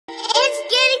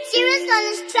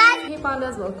this track. Hey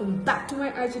pandas, welcome back to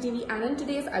my IGTV, and in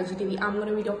today's IGTV I'm going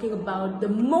to be talking about the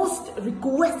most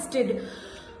requested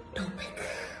topic,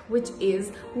 which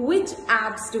is which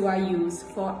apps do I use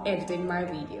for editing my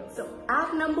video. So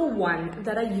app number one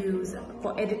that I use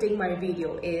for editing my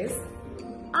video is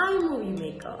iMovie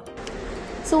Maker.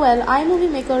 So well,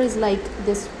 iMovie Maker is like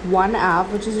this one app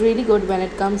which is really good when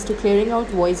it comes to clearing out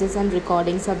voices and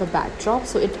recordings at the backdrop.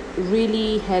 So it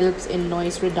really helps in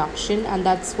noise reduction, and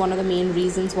that's one of the main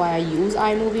reasons why I use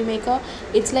iMovie Maker.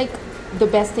 It's like the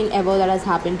best thing ever that has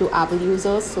happened to Apple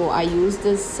users. So I use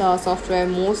this software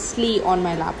mostly on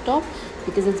my laptop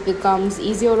because it becomes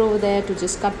easier over there to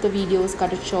just cut the videos,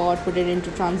 cut it short, put it into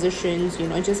transitions.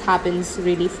 It just happens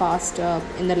really fast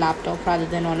in the laptop rather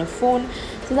than on a phone.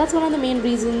 So that's one of the main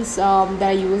reasons that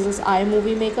I use this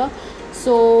iMovie Maker.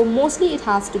 So mostly it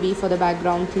has to be for the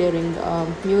background clearing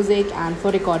music and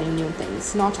for recording new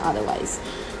things, not otherwise.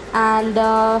 And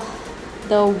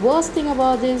the worst thing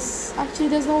about this, actually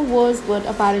there's no worst, but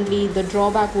apparently the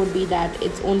drawback would be that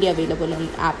it's only available on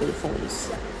Apple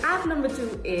phones. App number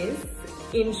two is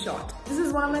InShot. This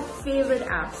is one of my favorite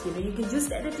apps. You can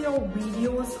just edit your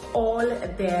videos all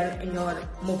there in your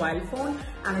mobile phone,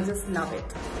 and I just love it.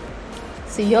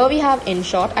 So here we have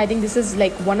InShot. I think this is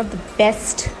like one of the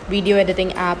best video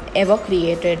editing app ever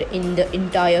created in the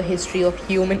entire history of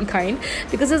humankind,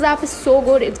 because this app is so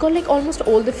good. It's got like almost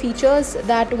all the features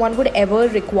that one would ever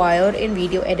require in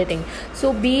video editing.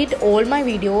 So be it all my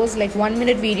videos, like 1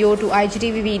 minute video to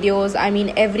IGTV videos, I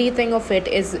mean everything of it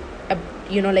is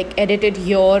like edited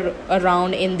here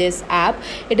around in this app.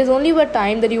 It is only with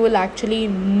time that you will actually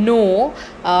know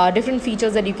different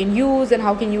features that you can use and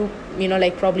how can you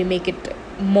like probably make it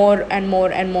more and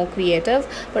more creative.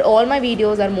 But all my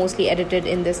videos are mostly edited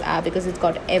in this app because it's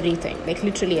got everything, like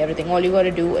literally everything. All you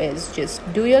gotta do is just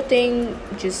do your thing,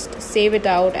 just save it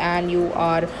out, and you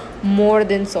are more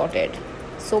than sorted.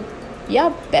 So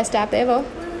yeah, best app ever.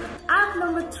 App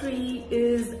number three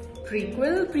is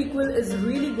Prequel. Prequel is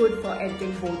really good for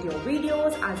editing both your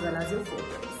videos as well as your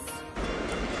photos.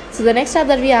 So the next app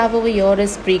that we have over here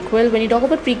is Prequel. When you talk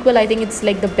about Prequel, I think it's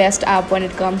like the best app when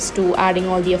it comes to adding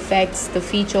all the effects, the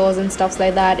features and stuff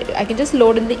like that. I can just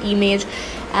load in the image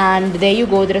and there you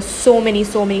go. There are so many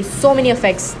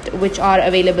effects which are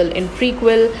available in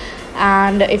Prequel.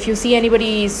 And if you see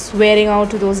anybody swearing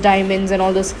out to those diamonds and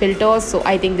all those filters, so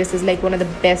I think this is like one of the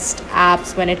best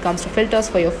apps when it comes to filters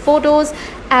for your photos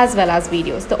as well as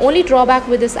videos. The only drawback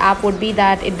with this app would be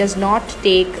that it does not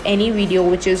take any video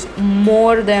which is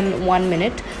more than 1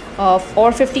 minute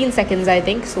or 15 seconds, I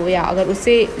think. So yeah, agar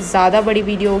usse zyada badi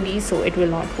video hogi, so it will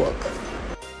not work.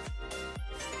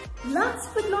 Last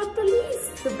but not the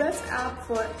least, the best app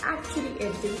for actually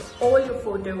editing all your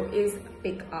photo is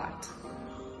PicArt.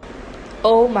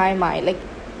 Oh my, like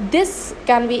this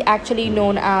can be actually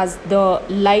known as the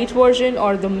light version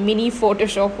or the mini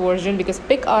Photoshop version, because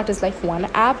PicArt is like one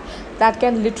app that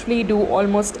can literally do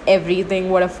almost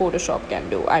everything what a Photoshop can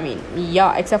do. I mean,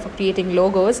 yeah, except for creating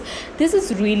logos. This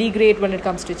is really great when it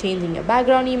comes to changing your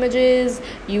background images.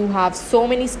 You have so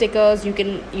many stickers. You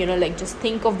can, like just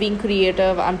think of being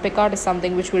creative, and PicArt is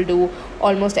something which will do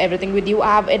almost everything with you.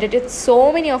 I have edited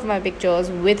so many of my pictures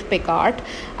with PicArt,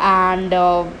 and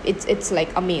it's like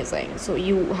amazing. So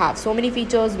you have so many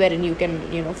features wherein you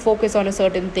can focus on a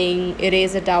certain thing,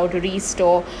 erase it out,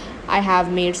 restore. I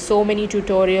have made so many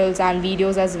tutorials and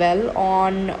videos as well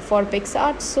for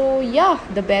PicArt. So yeah,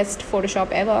 the best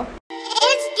Photoshop ever.